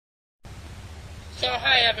So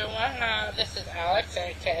hi everyone, this is Alex,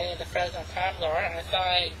 aka the Fresno Time Lord, and I thought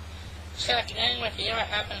I'd check in with you. I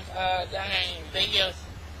haven't done any videos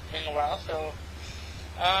in a while, so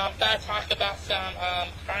thought I'd talk about some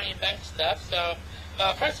current event stuff. So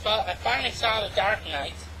first of all, I finally saw The Dark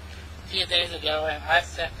Knight a few days ago, and I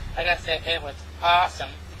gotta say, it was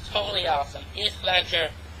awesome, totally awesome. Heath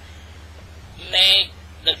Ledger made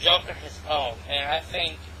the Joker his own, and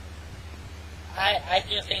I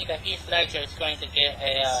do think that Heath Ledger is going to get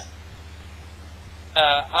a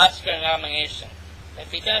Oscar nomination. If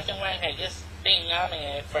he doesn't win, just being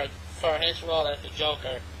nominated for his role as the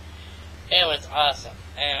Joker, it was awesome.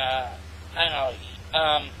 And I don't know,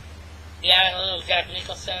 yeah, a little Jack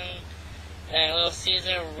Nicholson and a little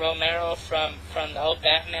Cesar Romero from the old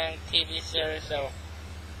Batman TV series. So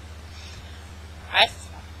I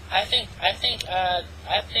think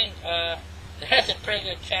there's a pretty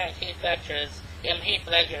good chance Heath Ledger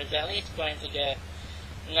is at least going to get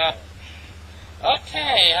nothing.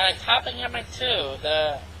 Okay, topic number 2,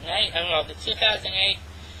 the 2008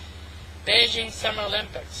 Beijing Summer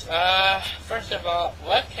Olympics. First of all,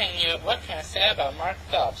 what can I say about Mark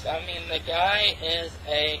Phelps? I mean, the guy is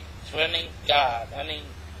a swimming god. I mean,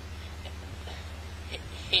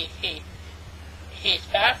 he's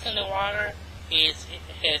fast in the water. His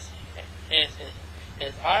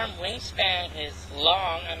arm wingspan is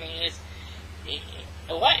long. I mean,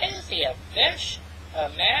 what is he, a fish? A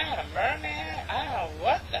man? A merman? I don't know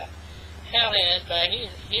what the hell he is, but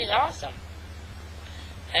he's awesome.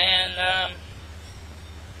 And,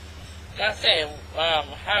 gotta say,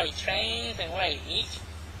 how he trains and what he eats,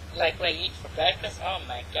 like what he eats for breakfast, oh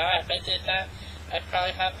my god, if I did that, I'd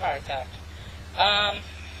probably have a heart attack.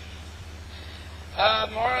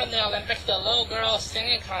 More on the Olympics, the little girl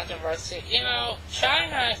singing controversy. You know,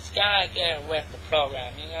 China's gotta get with the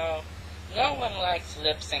program, you know. No one likes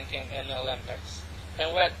lip syncing in the Olympics.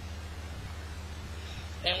 And what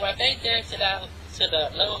they did to the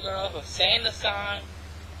little girl who sang the song,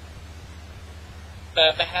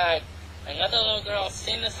 but had another little girl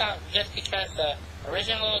sing the song just because the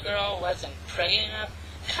original little girl wasn't pretty enough.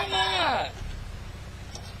 Come on!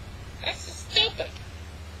 That's just stupid.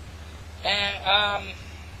 And,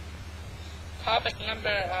 topic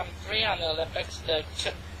number 3 on the Olympics, the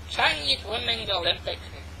Chinese Women's Olympic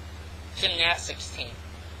Gymnastics team.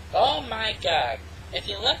 Oh my god. If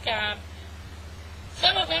you look at them,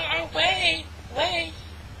 some of them are way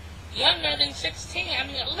younger than 16. I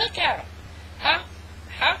mean, look at them. How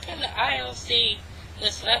can the IOC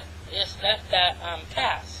just let that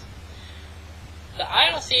pass? The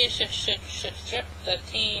IOC should strip the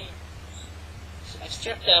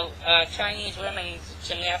Chinese women's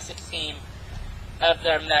gymnastics team of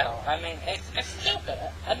their medal. I mean, it's stupid.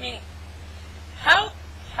 I mean, how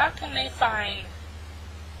can they find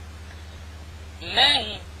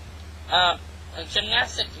men's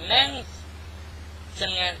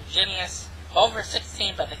gymnasts over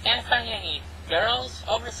 16, but they can't find any girls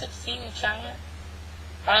over 16 in China?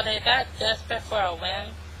 Are they that desperate for a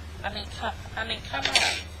win? I mean, come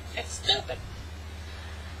on. It's stupid.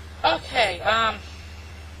 Okay,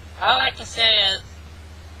 all I can say is,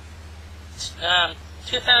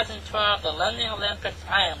 2012, the London Olympics,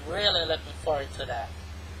 I am really looking forward to that.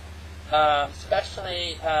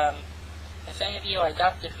 Especially, if any of you are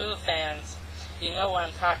Doctor Who fans, you know what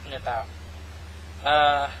I'm talking about.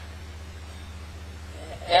 That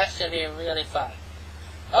should be really fun.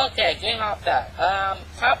 Okay, getting off that.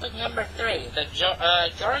 Topic number 3, the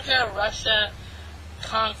Georgia-Russia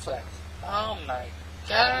conflict. Oh my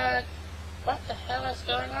god, what the hell is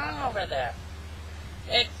going on over there?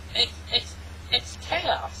 It's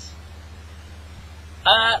chaos.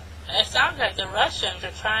 It sounds like the Russians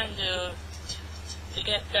are trying to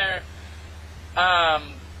get their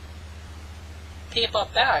people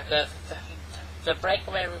back, the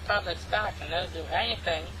breakaway republics back, and they'll do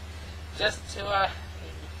anything just to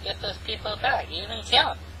get those people back, even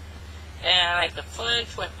kill them. And like the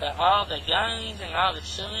footage with all the guns and all the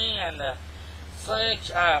shooting, and the footage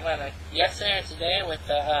yesterday or today with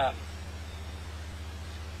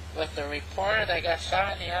the reporter that got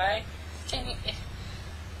shot in the eye.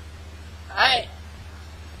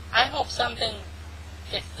 I hope something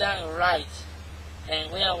gets done right, and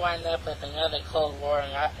we don't wind up with another Cold War,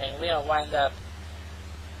 and we don't wind up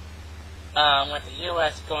with the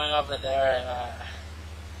U.S. going over there and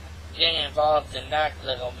getting involved in that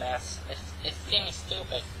little mess. It's getting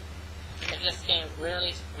stupid. It's just getting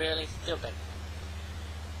really, really stupid.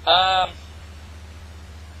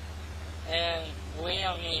 And we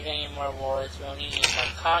don't need any more wars. We don't need any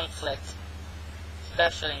more conflict,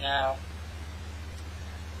 especially now.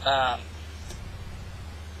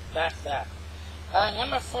 That's that.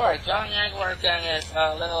 Number 4, John Edwards and his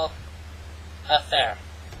little affair.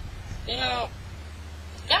 You know,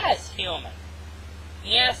 guy's human.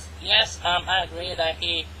 Yes, I agree that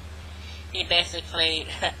he basically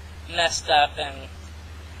messed up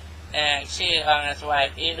and cheated on his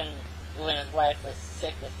wife, even when his wife was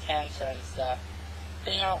sick with cancer and stuff.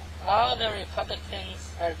 But, you know, all the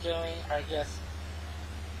Republicans are doing are just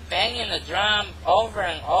banging the drum over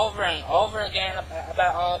and over and over again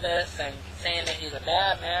about all this and saying that he's a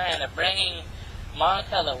bad man, and they're bringing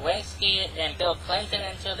Monica Lewinsky and Bill Clinton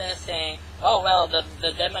into this, saying, oh, well, the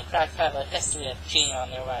Democrats have a history of cheating on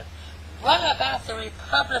their wives. What about the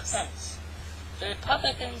Republicans? The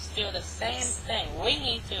Republicans do the same thing. We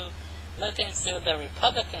need to look into the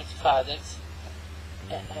Republicans' closets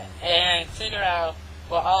and figure out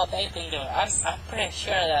what all they've been doing. I'm pretty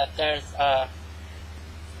sure that there's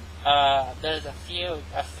a few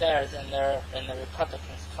affairs in the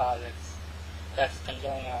Republicans' closets that's been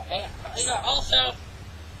going on. And, you know, also,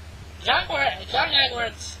 John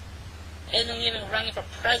Edwards isn't even running for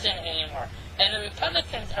president anymore, and the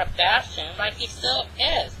Republicans are bashing him like he still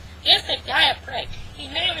is. Give the guy a break. He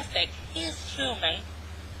made a mistake. He's human.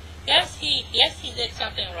 Yes, he did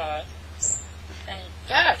something wrong. And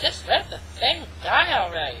God, just let the thing die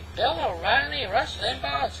already. Bill O'Reilly, Rush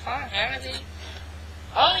Limbaugh, Tom Hannity.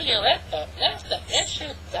 Oh, you let the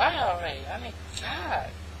issue die already. I mean,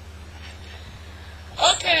 God.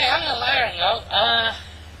 Okay, on a lighter note, I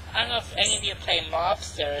don't know if any of you play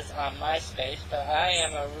Mobsters on Myspace, but I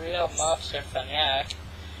am a real Mobster fanatic.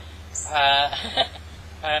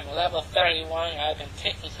 I'm level 31. I've been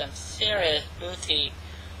taking some serious booty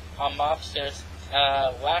on Mobsters,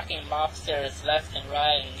 whacking Mobsters left and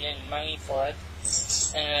right and getting money for it.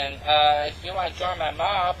 And if you want to join my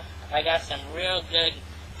mob, I got some real good,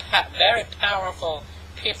 very powerful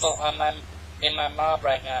people in my mob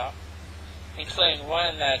right now, including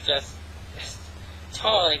one that just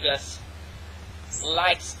totally just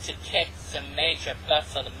likes to kick some major butt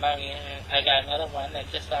for the money, and I got another one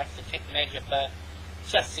that just likes to kick major butt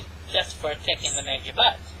just for kicking the major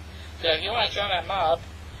butt. So if you want to join my mob,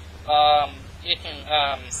 you can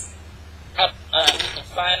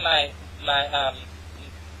find my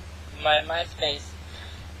MySpace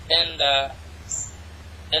in the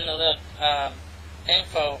little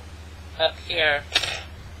info up here,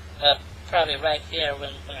 probably right here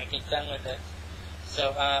when I get done with it.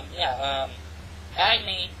 So add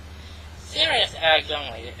me, serious ads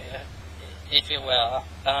only, if you will.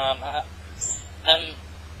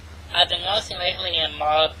 I've been noticing lately in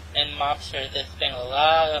Mobsters, there's been a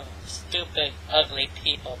lot of stupid, ugly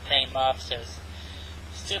people playing Mobsters.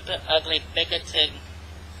 Stupid, ugly, bigoted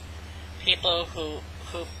people who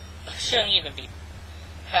shouldn't even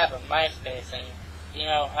have a MySpace. And, you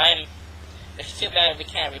know, it's too bad we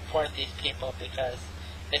can't report these people because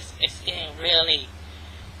it's getting really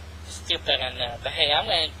stupid in there. But hey, I'm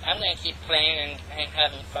gonna keep playing and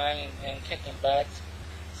having fun and kicking butts.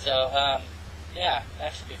 So, yeah,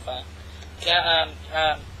 that should be fun. Yeah,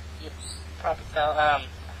 you probably saw,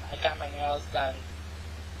 I got my nails done,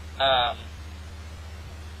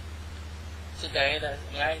 today. They're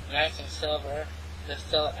nice and silver. They're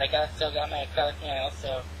still got my acrylic nails,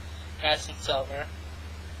 so nice and silver.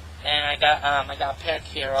 And I got a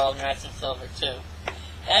pedicure all nice and silver too.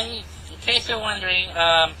 And in case you're wondering,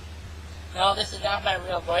 no, this is not my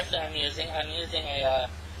real voice that I'm using. I'm using a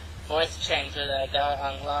voice changer that I got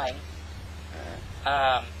online.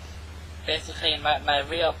 Basically, my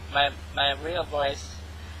real voice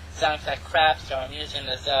sounds like crap, so I'm using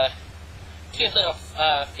this cute little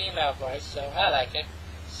female voice. So I like it.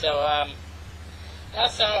 So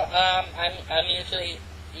also I'm usually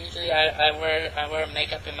I wear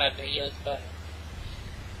makeup in my videos, but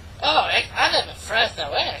I live in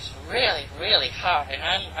Fresno. It's really hot,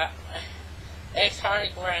 and it's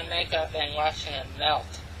hard wearing makeup and watching it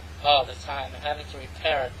melt all the time and having to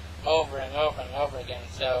repair it over and over and over again.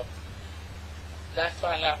 So that's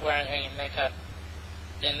why I'm not wearing any makeup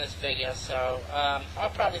in this video. So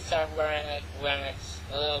I'll probably start wearing it when it's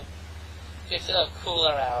gets a little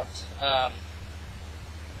cooler out.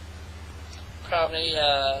 Probably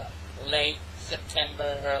late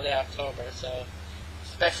September, early October. So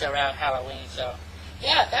especially around Halloween. So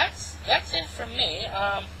yeah, that's it from me.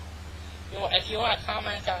 If you want to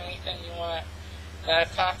comment on anything you want that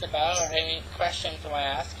I've talked about, or any questions you want to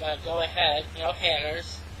ask, go ahead. No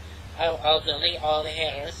haters. I'll delete all the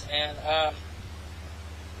haters. And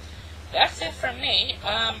that's it from me.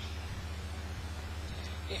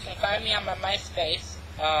 You can find me on my MySpace.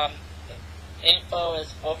 Info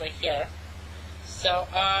is over here. So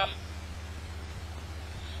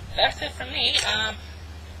that's it from me.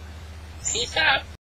 Peace out.